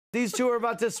These two are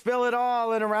about to spill it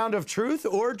all in a round of truth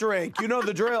or drink. You know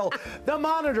the drill. The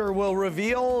monitor will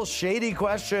reveal shady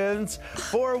questions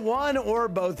for one or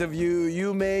both of you.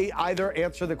 You may either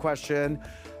answer the question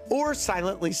or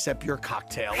silently sip your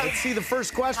cocktail. Let's see the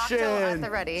first question. Cocktail at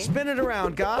the ready. Spin it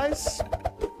around, guys.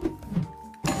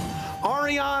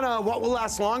 Ariana, what will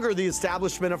last longer, the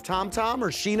establishment of Tom Tom or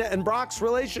Sheena and Brock's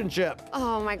relationship?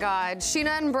 Oh my God,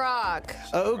 Sheena and Brock.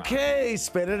 Okay,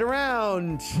 spin it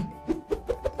around.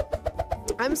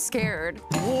 I'm scared.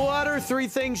 What are 3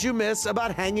 things you miss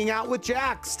about hanging out with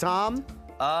Jax, Tom?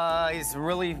 He's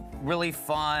really, really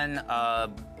fun. A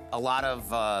lot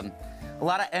of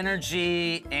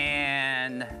energy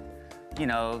and, you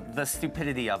know, the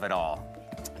stupidity of it all.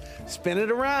 Spin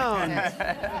it around.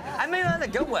 I mean that in a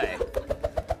good way.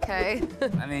 Okay.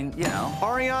 I mean, you know.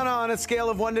 Ariana, on a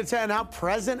scale of 1 to 10, how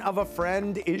present of a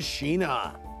friend is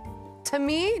Sheena? To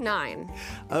me, 9.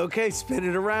 Okay, spin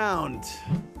it around.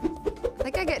 I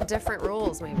think I get different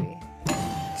rules, maybe.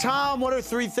 Tom, what are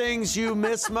 3 things you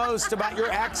miss most about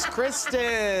your ex,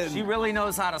 Kristen? She really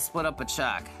knows how to split up a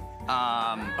check.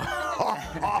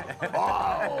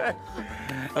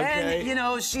 Okay. And you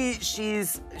know, she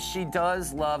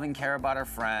does love and care about her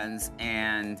friends,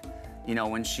 and you know,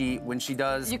 when she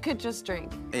does. You could just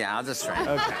drink. Yeah, I'll just drink.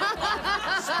 Okay.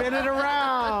 Spin it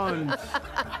around.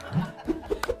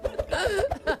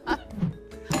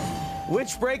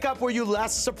 Which breakup were you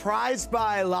less surprised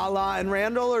by, Lala and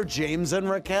Randall or James and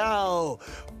Raquel?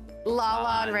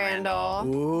 Lala and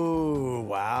Randall. Ooh,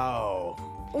 wow.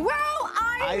 Well,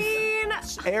 I mean,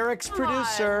 Eric's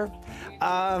producer.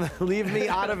 Leave me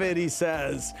out of it, he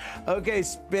says. Okay,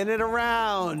 spin it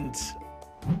around.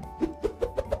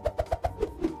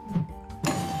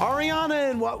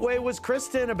 Ariana, in what way was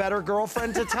Kristen a better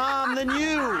girlfriend to Tom than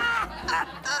you?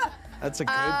 That's a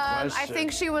good question. I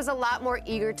think she was a lot more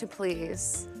eager to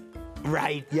please.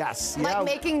 Right, yes. Like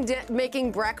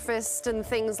making breakfast and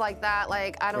things like that.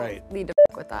 Like, I don't need to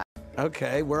with that.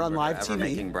 Okay, we're on live TV.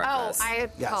 Making Oh, breakfast. I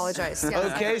apologize.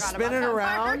 Yes, okay, spin it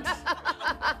around.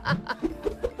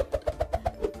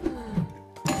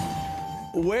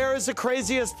 Where is the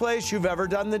craziest place you've ever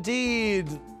done the deed,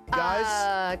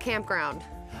 guys? Campground.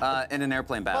 In an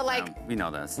airplane bathroom. Well, like, we know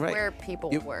this. Right. Where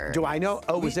people were. Do I know?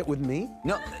 Oh, was it with me?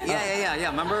 No, yeah.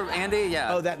 Remember Andy?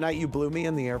 Yeah. Oh, that night you blew me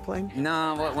in the airplane?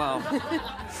 No, well.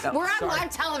 We're on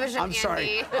live television, I'm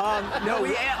sorry. Andy. No,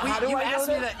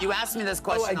 you asked me this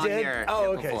question I did? on here.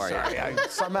 Oh, okay, before, sorry. Yeah. I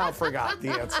somehow forgot the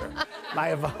answer. My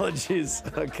apologies.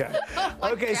 Okay.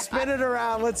 Okay, spin it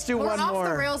around. Let's do one more. We're off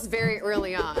the rails very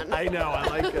early on. I know, I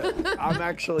like it. I'm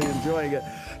actually enjoying it.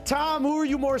 Tom, who are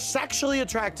you more sexually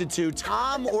attracted to,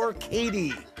 Tom or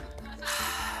Katie?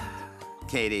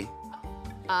 Katie.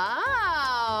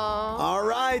 Oh. All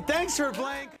right, thanks for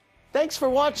playing. Thanks for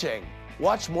watching.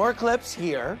 Watch more clips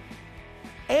here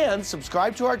and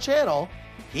subscribe to our channel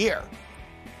here.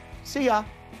 See ya.